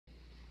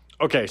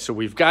Okay, so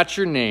we've got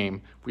your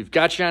name. We've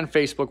got you on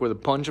Facebook with a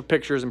bunch of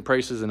pictures and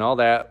prices and all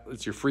that.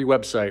 It's your free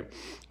website.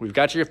 We've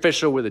got you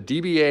official with a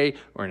DBA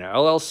or an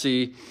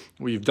LLC.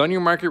 We've done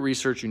your market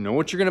research. You know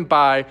what you're going to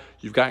buy.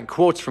 You've gotten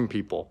quotes from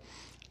people.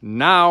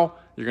 Now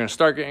you're going to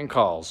start getting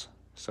calls.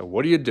 So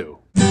what do?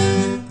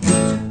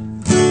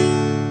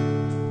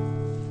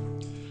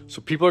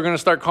 So people are going to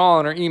start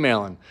calling or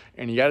emailing,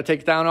 and you got to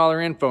take down all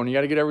their info, and you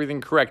got to get everything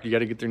correct. You got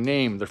to get their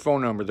name, their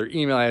phone number, their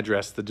email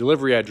address, the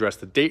delivery address,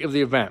 the date of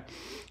the event,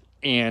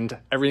 and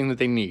everything that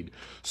they need.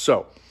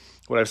 So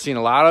what I've seen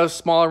a lot of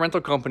smaller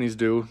rental companies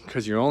do,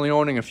 because you're only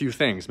owning a few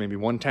things, maybe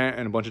one tent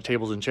and a bunch of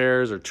tables and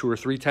chairs, or 2 or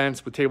 3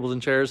 tents with tables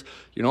and chairs,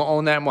 you don't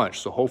own that much.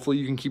 So hopefully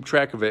you can keep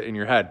track of it in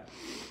your head.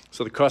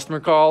 So the customer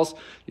calls,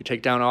 you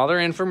take down all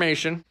their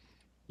information,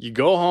 you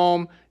go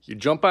home, you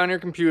jump on your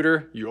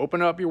computer, you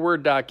open up your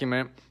Word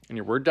document, and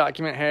your Word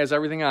document has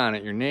everything on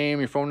it: your name,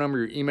 your phone number,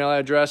 your email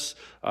address,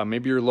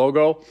 maybe your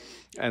logo.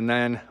 And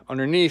then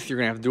underneath, you're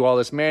gonna have to do all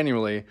this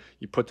manually.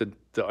 You put the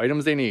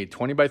items they need: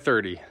 20 by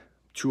 30,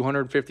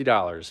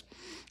 $250,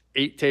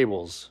 8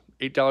 tables,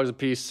 $8 a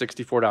piece,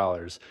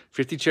 $64,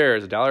 50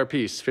 chairs, $1 a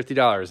piece,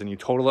 $50, and you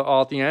total it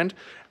all at the end.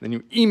 And then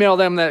you email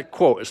them that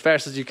quote as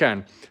fast as you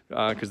can,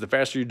 because the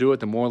faster you do it,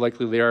 the more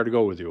likely they are to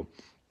go with you.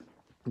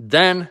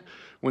 Then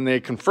when they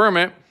confirm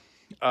it,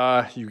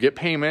 you get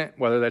payment,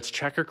 whether that's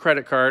check or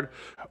credit card,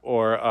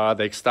 or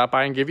they stop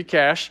by and give you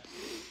cash.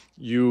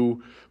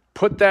 You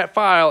put that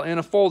file in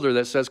a folder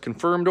that says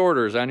confirmed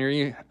orders on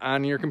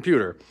your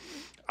computer.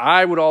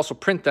 I would also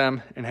print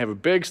them and have a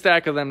big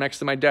stack of them next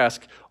to my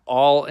desk,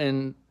 all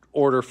in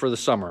order for the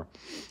summer.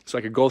 So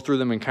I could go through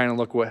them and kind of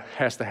look what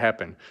has to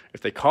happen.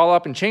 If they call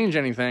up and change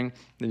anything,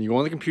 then you go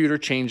on the computer,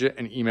 change it,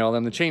 and email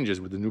them the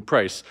changes with the new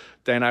price.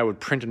 Then I would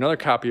print another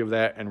copy of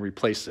that and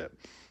replace it.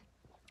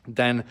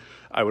 Then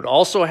I would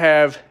also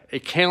have a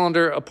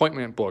calendar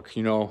appointment book.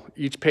 You know,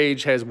 each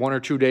page has 1 or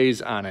 2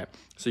 days on it.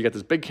 So you got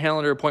this big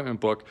calendar appointment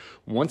book.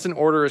 Once an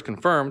order is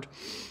confirmed,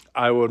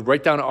 I would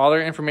write down all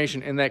their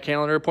information in that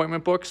calendar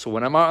appointment book. So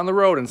when I'm out on the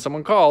road and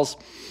someone calls,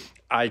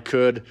 I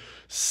could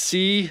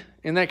see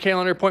in that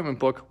calendar appointment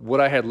book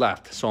what I had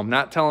left. So I'm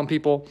not telling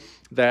people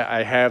that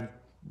I have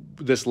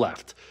this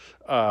left.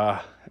 I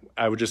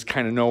would just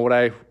kind of know what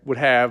I would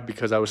have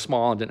because I was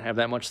small and didn't have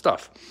that much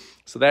stuff.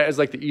 So that is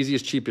like the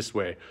easiest, cheapest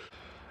way.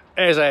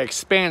 As I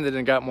expanded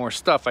and got more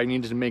stuff, I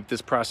needed to make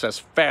this process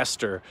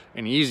faster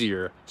and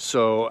easier.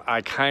 So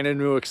I kind of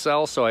knew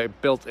Excel, so I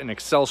built an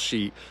Excel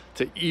sheet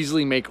to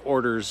easily make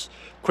orders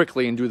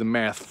quickly and do the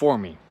math for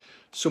me.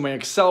 So my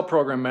Excel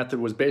program method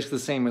was basically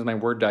the same as my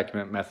Word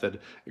document method,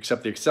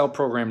 except the Excel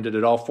program did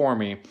it all for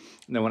me.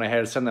 And then when I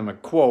had to send them a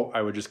quote,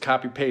 I would just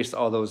copy paste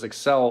all those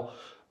Excel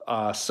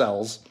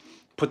cells,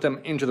 put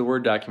them into the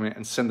Word document,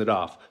 and send it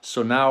off.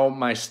 So now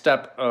my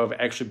step of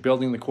actually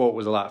building the quote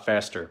was a lot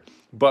faster.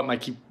 But my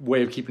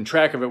way of keeping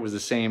track of it was the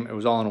same. It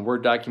was all in a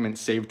Word document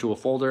saved to a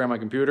folder on my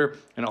computer,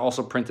 and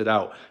also printed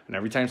out. And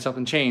every time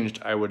something changed,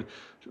 I would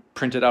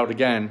print it out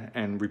again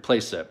and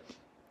replace it.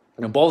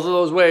 Now both of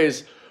those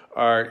ways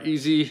are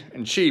easy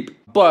and cheap,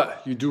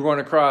 but you do run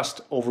across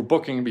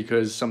overbooking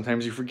because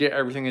sometimes you forget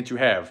everything that you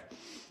have.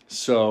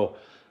 So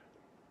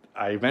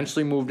I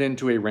eventually moved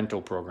into a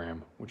rental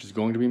program, which is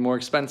going to be more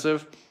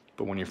expensive,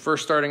 but when you're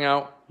first starting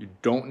out, you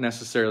don't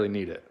necessarily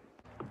need it.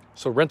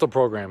 So rental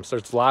programs,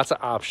 there's lots of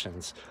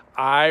options.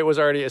 I was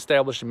already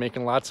established in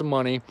making lots of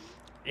money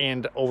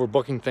and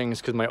overbooking things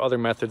because my other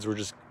methods were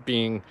just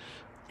being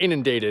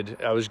inundated.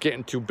 I was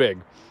getting too big.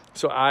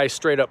 So I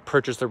straight up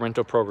purchased a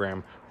rental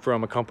program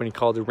from a company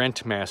called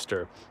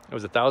Rentmaster. It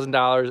was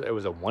 $1,000. It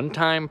was a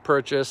one-time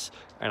purchase,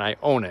 and I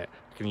own it.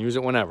 I can use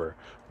it whenever.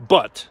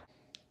 But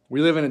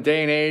we live in a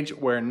day and age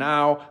where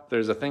now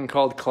there's a thing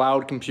called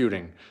cloud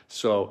computing.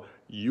 So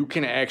you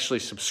can actually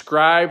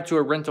subscribe to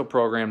a rental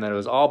program that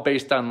is all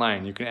based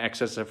online. You can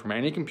access it from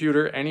any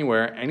computer,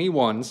 anywhere,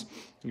 anyone's.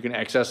 You can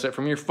access it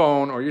from your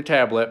phone or your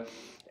tablet,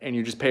 and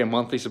you just pay a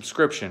monthly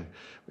subscription.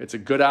 It's a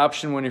good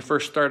option when you're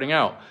first starting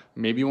out.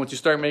 Maybe once you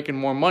start making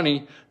more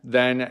money,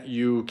 then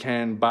you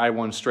can buy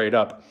one straight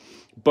up.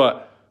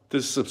 But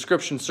this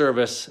subscription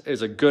service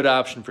is a good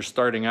option for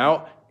starting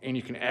out, and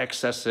you can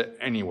access it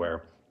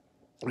anywhere.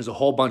 There's a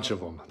whole bunch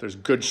of them. There's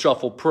Good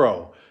Shuffle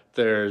Pro.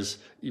 There's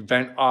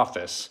Event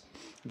Office.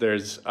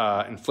 There's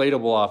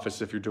Inflatable Office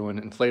if you're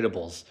doing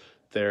inflatables.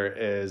 There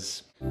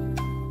is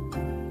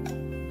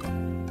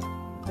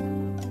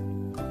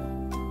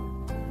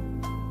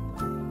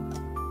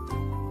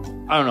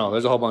I don't know,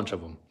 there's a whole bunch of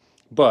them.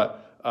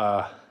 But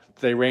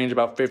they range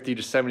about $50 to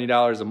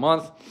 $70 a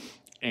month,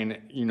 and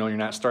you know you're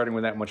not starting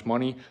with that much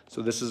money.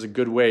 So this is a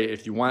good way.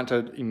 If you want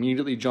to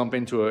immediately jump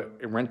into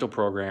a rental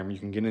program, you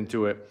can get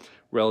into it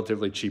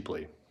relatively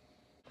cheaply.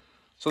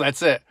 So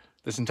that's it.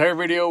 This entire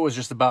video was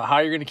just about how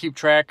you're going to keep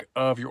track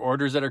of your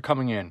orders that are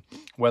coming in.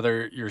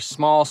 Whether you're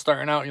small,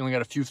 starting out, you only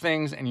got a few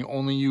things, and you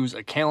only use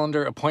a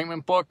calendar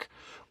appointment book,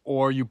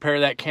 or you pair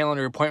that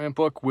calendar appointment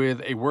book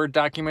with a Word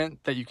document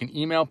that you can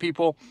email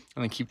people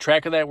and then keep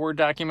track of that Word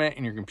document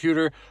in your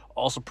computer.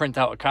 Also print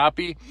out a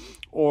copy,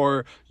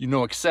 or you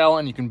know Excel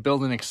and you can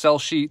build an Excel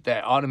sheet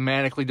that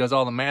automatically does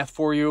all the math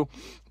for you.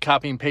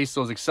 Copy and paste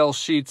those Excel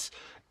sheets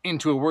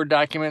into a Word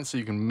document so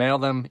you can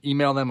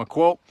email them a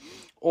quote,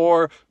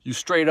 or you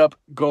straight up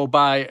go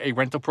buy a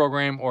rental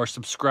program or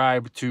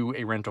subscribe to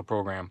a rental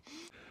program,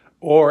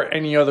 or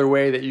any other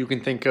way that you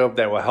can think of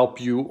that will help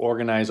you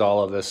organize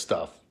all of this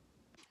stuff.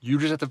 You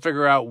just have to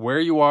figure out where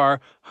you are,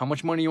 how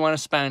much money you want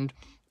to spend,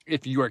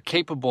 if you are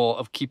capable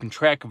of keeping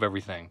track of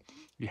everything.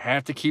 You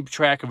have to keep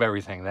track of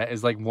everything. That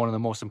is like one of the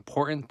most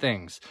important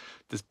things.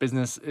 This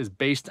business is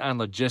based on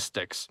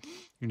logistics.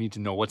 You need to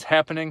know what's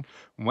happening,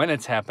 when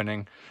it's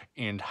happening,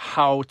 and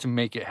how to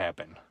make it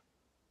happen.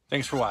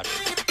 Thanks for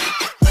watching.